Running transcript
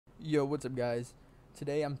Yo, what's up guys?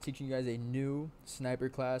 Today I'm teaching you guys a new sniper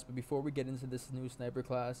class, but before we get into this new sniper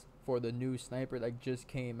class for the new sniper that just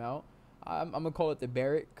came out, I'm gonna call it the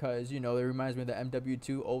Barrett because, you know, it reminds me of the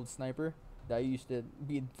MW2 old sniper that used to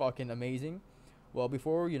be fucking amazing. Well,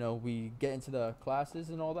 before, you know, we get into the classes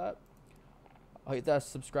and all that, hit that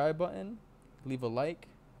subscribe button, leave a like,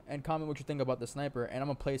 and comment what you think about the sniper, and I'm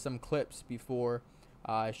gonna play some clips before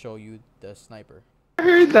I show you the sniper. I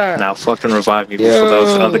heard that. Now fucking revive me before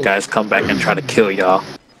those other guys come back and try to kill y'all.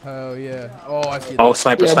 Oh yeah. Oh, I see that. Oh,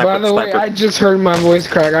 sniper, Yeah, sniper, by the way, sniper. I just heard my voice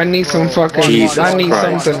crack. I need some fucking. Jesus I need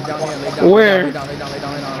Christ. something. Down here, lay down, Where? lay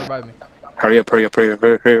down, revive me. Hurry up, hurry up, hurry up,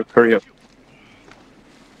 hurry up, hurry up.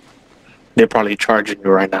 They're probably charging you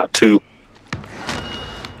right now, too.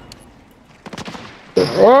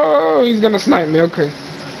 Oh, he's gonna snipe me. Okay.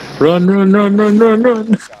 Run, run, run, run, run,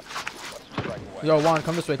 run. Yo, Juan,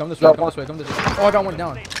 come this way, come this way, come this way, come this way. Oh, I got one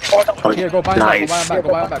down. Oh, Here, go buy him nice. back, go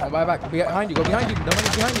buy him back, go buy him back, go buy him back. Behind you, go behind you. The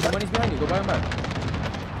money's behind you, the money's behind you. Go buy him back.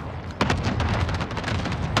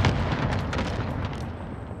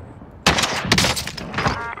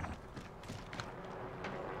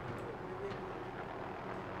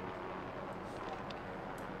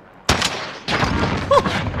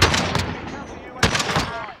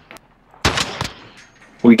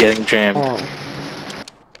 We getting jammed. Oh.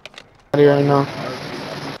 Right now.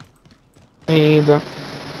 Me either.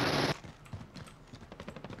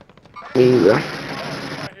 Me either.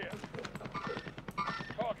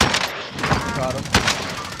 Got him.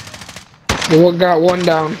 We got one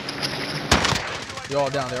down. They're all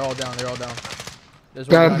down, they're all down, they're all down. There's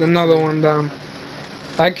one Got behind the another tree. one down.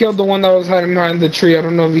 I killed the one that was hiding behind the tree. I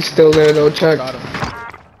don't know if he's still there though. Check. Got him.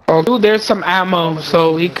 Oh, dude, there's some ammo,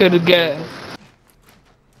 so he could get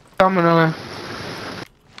coming on.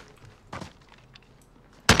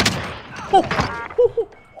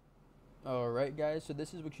 Alright guys, so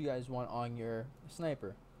this is what you guys want on your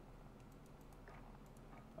sniper.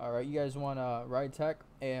 Alright, you guys want a Rytec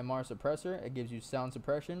AMR suppressor. It gives you sound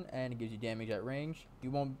suppression and it gives you damage at range.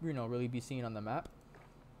 You won't, you know, really be seen on the map.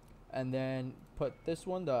 And then put this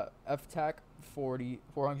one, the FTAC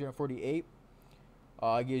 448.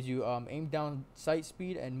 It gives you aim down sight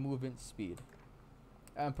speed and movement speed.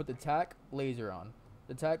 And put the TAC laser on.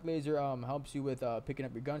 The TAC laser helps you with picking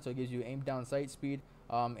up your gun, so it gives you aim down sight speed,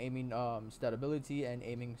 aiming stability, and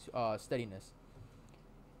aiming steadiness.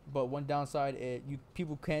 But one downside,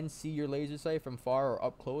 people can see your laser sight from far or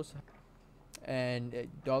up close. And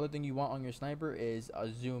the other thing you want on your sniper is a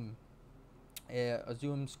zoom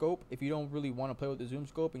scope. If you don't really want to play with the zoom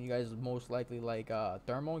scope and you guys most likely like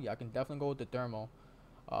thermal, yeah, I can definitely go with the thermal.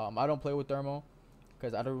 I don't play with thermal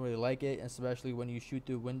because I don't really like it, especially when you shoot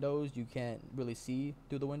through windows. You can't really see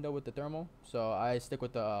through the window with the thermal, so I stick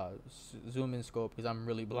with the zoom in scope because I'm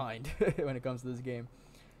really blind when it comes to this game.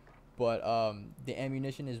 But the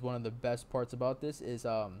ammunition is one of the best parts about this is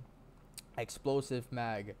explosive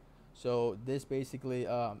mag. So this basically,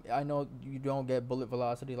 I know you don't get bullet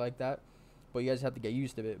velocity like that, but you guys have to get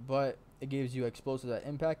used to it. But it gives you explosives at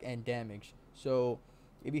impact and damage. So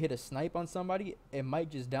if you hit a snipe on somebody, it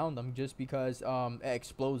might just down them just because it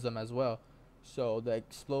explodes them as well. So the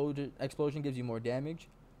explosion gives you more damage,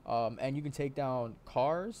 and you can take down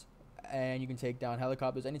cars, and you can take down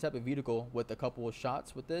helicopters, any type of vehicle with a couple of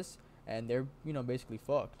shots with this, and they're, you know, basically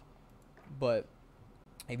fucked. But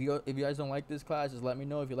if you guys don't like this class, just let me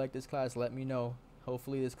know. If you like this class, let me know.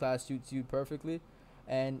 Hopefully this class suits you perfectly.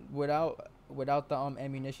 And without the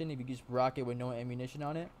ammunition, if you just rock it with no ammunition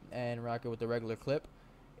on it and rock it with the regular clip,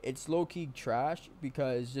 it's low-key trash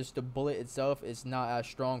because just the bullet itself is not as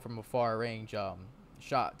strong from a far range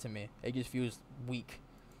shot to me. It just feels weak.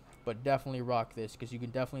 But definitely rock this because you can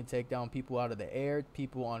definitely take down people out of the air,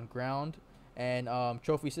 people on ground, and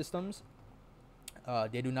trophy systems.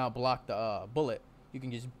 They do not block the bullet. You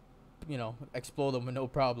can just, you know, explode them with no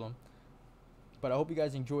problem. But I hope you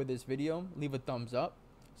guys enjoyed this video. Leave a thumbs up,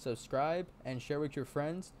 subscribe, and share with your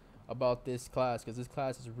friends about this class because this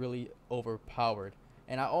class is really overpowered.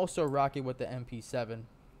 And I also rock it with the MP7.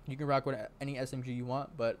 You can rock with any SMG you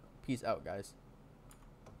want, but peace out, guys.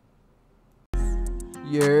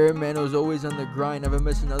 Yeah, man, I was always on the grind. Never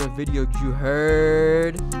miss another video. You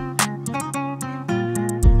heard?